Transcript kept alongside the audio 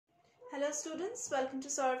Hello students, welcome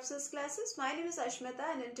to Syllabus classes. My name is Ashmita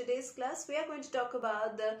and in today's class we are going to talk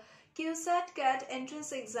about the CUSAT CAT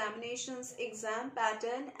entrance examinations exam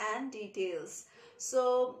pattern and details.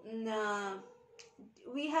 So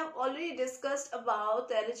we have already discussed about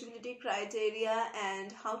the eligibility criteria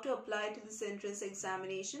and how to apply to this entrance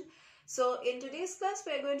examination. So in today's class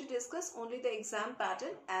we are going to discuss only the exam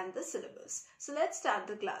pattern and the syllabus. So let's start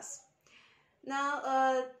the class.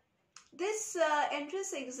 Now this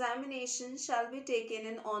entrance examination shall be taken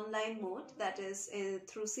in online mode, that is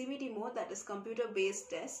through CBT mode, that is computer based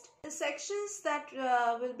test. The sections that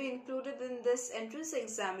will be included in this entrance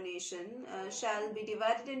examination shall be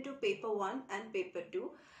divided into paper 1 and paper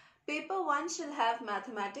 2. Paper 1 shall have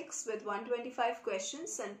mathematics with 125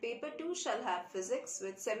 questions and paper 2 shall have physics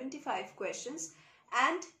with 75 questions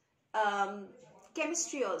and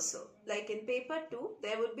chemistry also. Like in paper 2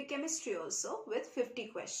 there would be chemistry also with 50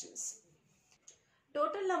 questions.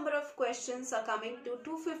 Total number of questions are coming to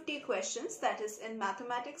 250 questions, that is in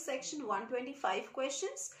mathematics section 125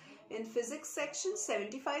 questions, in physics section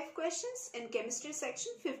 75 questions, in chemistry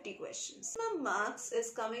section 50 questions. Maximum marks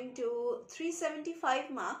is coming to 375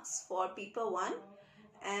 marks for paper 1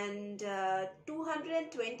 and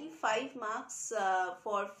 225 marks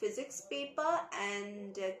for physics paper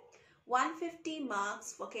and 150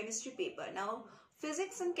 marks for chemistry paper. Now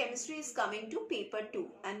physics and chemistry is coming to paper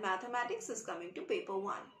 2 and mathematics is coming to paper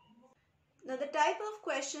 1. Now the type of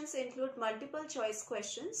questions include multiple choice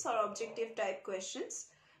questions or objective type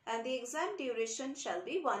questions and the exam duration shall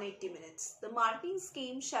be 180 minutes. The marking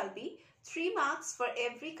scheme shall be 3 marks for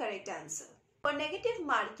every correct answer. For negative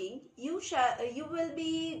marking, you will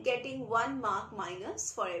be getting 1 mark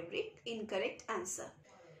minus for every incorrect answer.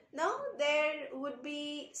 Now there would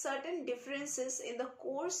be certain differences in the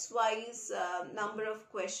course-wise number of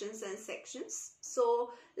questions and sections.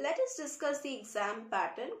 So let us discuss the exam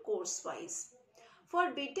pattern course-wise.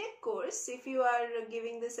 For BTech course, if you are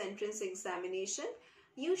giving this entrance examination,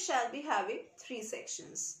 you shall be having 3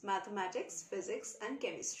 sections: mathematics, physics and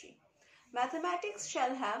chemistry. Mathematics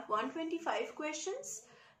shall have 125 questions,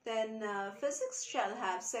 then physics shall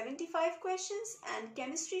have 75 questions and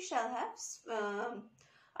chemistry shall have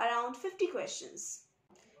around 50 questions.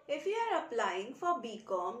 If you are applying for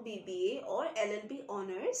BCom, BBA or LLB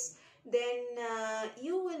honors, then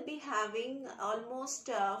you will be having almost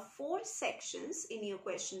 4 sections in your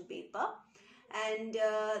question paper and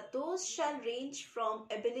those shall range from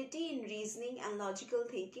ability in reasoning and logical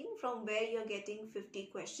thinking, from where you are getting 50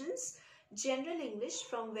 questions, general English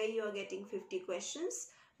from where you are getting 50 questions,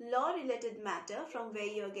 law related matter from where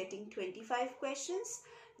you are getting 25 questions,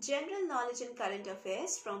 general knowledge and current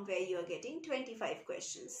affairs from where you are getting 25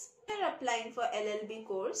 questions. If you are applying for LLB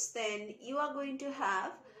course, then you are going to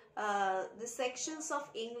have the sections of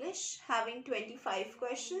English having 25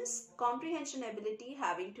 questions, comprehension ability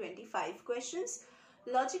having 25 questions,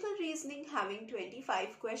 logical reasoning having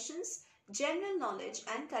 25 questions, general knowledge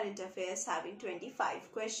and current affairs having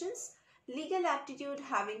 25 questions, legal aptitude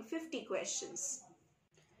having 50 questions.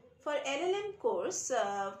 For LLM course,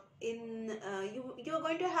 you are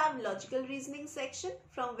going to have logical reasoning section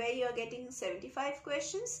from where you are getting 75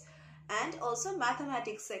 questions and also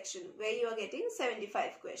mathematics section where you are getting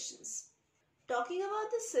 75 questions. Talking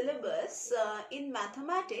about the syllabus, in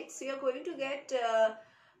mathematics you are going to get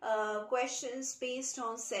questions based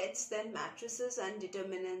on sets, then matrices and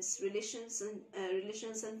determinants, relations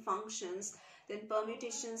and functions, then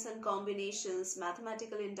permutations and combinations,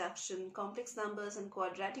 mathematical induction, complex numbers and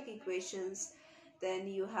quadratic equations. Then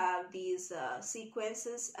you have these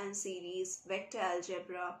sequences and series, vector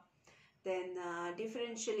algebra, then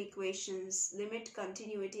differential equations, limit,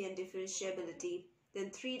 continuity and differentiability,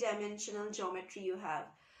 then 3-dimensional geometry you have,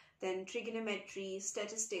 then trigonometry,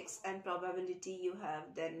 statistics and probability you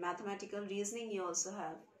have, then mathematical reasoning you also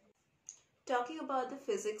have. Talking about the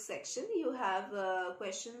physics section, you have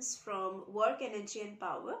questions from work, energy and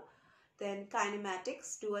power, then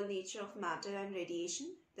kinematics, dual nature of matter and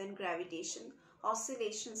radiation, then gravitation,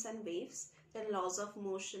 oscillations and waves, then laws of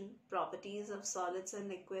motion, properties of solids and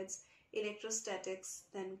liquids, electrostatics,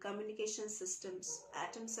 then communication systems,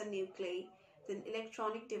 atoms and nuclei, then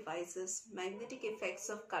electronic devices, magnetic effects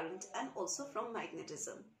of current and also from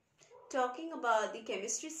magnetism. Talking about the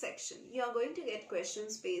chemistry section, you are going to get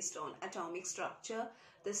questions based on atomic structure,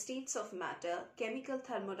 the states of matter, chemical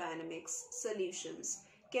thermodynamics, solutions,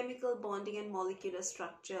 chemical bonding and molecular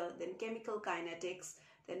structure, then chemical kinetics,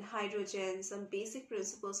 then hydrogen, some basic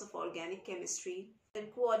principles of organic chemistry,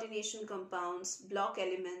 then coordination compounds, block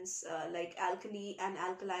elements like alkali and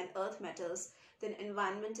alkaline earth metals, then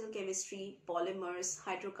environmental chemistry, polymers,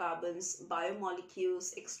 hydrocarbons,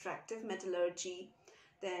 biomolecules, extractive metallurgy,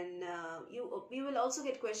 Then you will also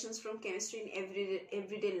get questions from chemistry in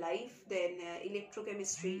everyday life. Then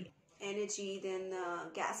electrochemistry, energy, then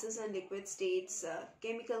gases and liquid states,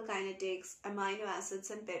 chemical kinetics, amino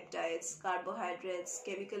acids and peptides, carbohydrates,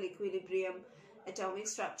 chemical equilibrium, atomic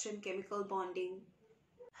structure and chemical bonding.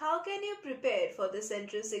 How can you prepare for this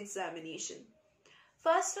entrance examination?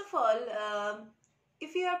 First of all,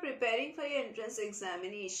 if you are preparing for your entrance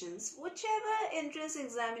examinations, whichever entrance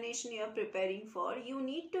examination you are preparing for, you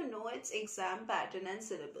need to know its exam pattern and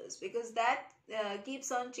syllabus, because that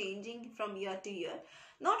keeps on changing from year to year.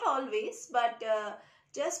 Not always, but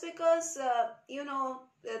just because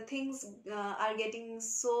things are getting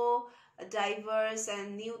so diverse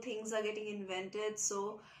and new things are getting invented,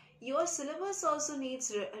 so your syllabus also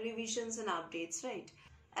needs revisions and updates, right?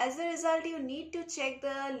 As a result, you need to check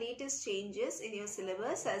the latest changes in your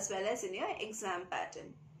syllabus as well as in your exam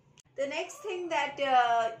pattern. The next thing that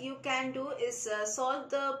you can do is solve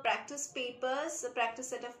the practice papers, the practice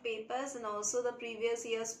set of papers, and also the previous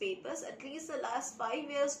year's papers. At least the last 5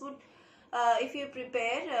 years would, if you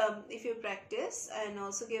prepare, if you practice and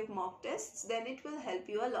also give mock tests, then it will help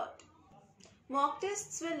you a lot. Mock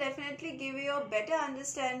tests will definitely give you a better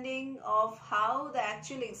understanding of how the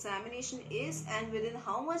actual examination is and within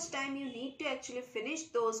how much time you need to actually finish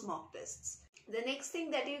those mock tests. The next thing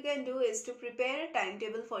that you can do is to prepare a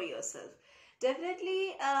timetable for yourself.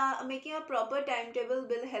 Definitely making a proper timetable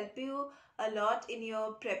will help you a lot in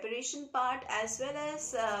your preparation part, as well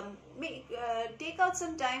as take out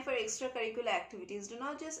some time for extracurricular activities. Do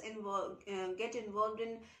not just get involved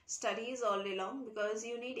in studies all day long, because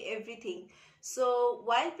you need everything. So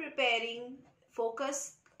while preparing,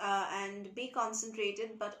 focus and be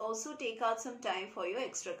concentrated, but also take out some time for your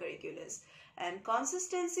extracurriculars. And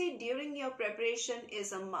consistency during your preparation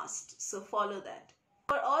is a must, so follow that.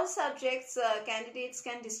 For all subjects, candidates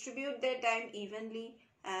can distribute their time evenly,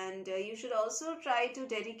 and you should also try to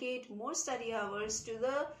dedicate more study hours to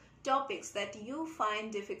the topics that you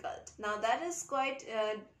find difficult. Now that is quite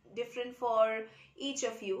different for each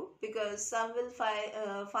of you, because some will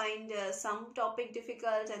find some topic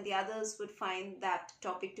difficult and the others would find that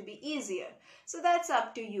topic to be easier. So that's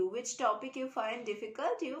up to you. Which topic you find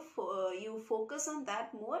difficult, you focus on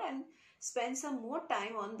that more and spend some more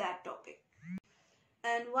time on that topic.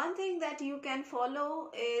 And one thing that you can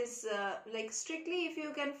follow is like strictly, if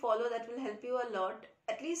you can follow, that will help you a lot.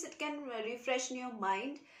 At least it can refresh your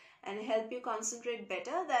mind and help you concentrate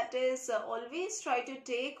better. That is, always try to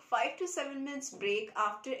take 5 to 7 minutes break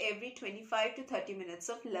after every 25 to 30 minutes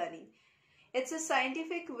of learning. It's a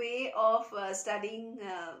scientific way of studying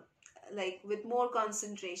like with more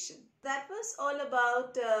concentration. That was all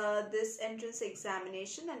about this entrance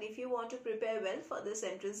examination, and if you want to prepare well for this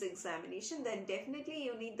entrance examination, then definitely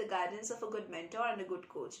you need the guidance of a good mentor and a good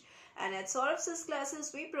coach. And at Saurabh's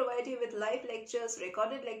classes, we provide you with live lectures,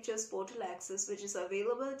 recorded lectures, portal access, which is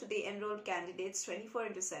available to the enrolled candidates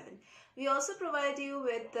 24/7. We also provide you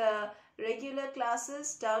with regular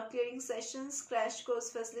classes, doubt clearing sessions, crash course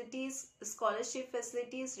facilities, scholarship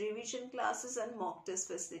facilities, revision classes, and mock test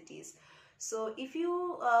facilities. So if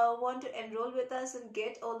you want to enroll with us and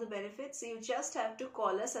get all the benefits, you just have to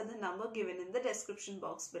call us at the number given in the description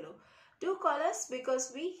box below. Do call us,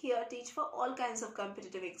 because we here teach for all kinds of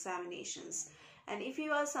competitive examinations. And if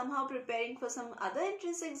you are somehow preparing for some other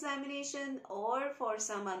entrance examination or for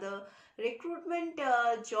some other recruitment,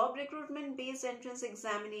 job recruitment based entrance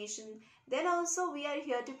examination, then also we are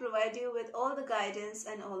here to provide you with all the guidance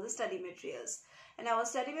and all the study materials. And our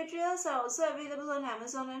study materials are also available on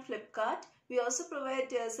Amazon and Flipkart. We also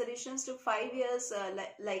provide solutions to 5 years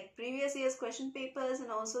like previous year's question papers,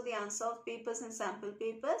 and also the unsolved papers and sample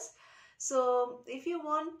papers. So if you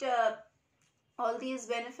want all these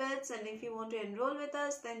benefits and if you want to enroll with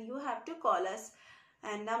us, then you have to call us,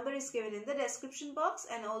 and number is given in the description box,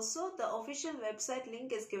 and also the official website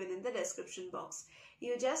link is given in the description box.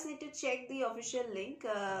 You just need to check the official link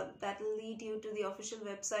that will lead you to the official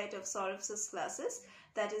website of Saurabh's classes.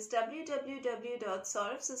 That is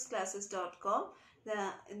www.saurabhsclasses.com.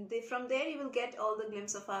 From there you will get all the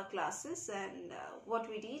glimpse of our classes and what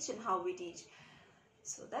we teach and how we teach.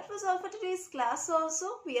 So that was all for today's class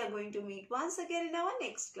also. We are going to meet once again in our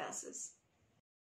next classes.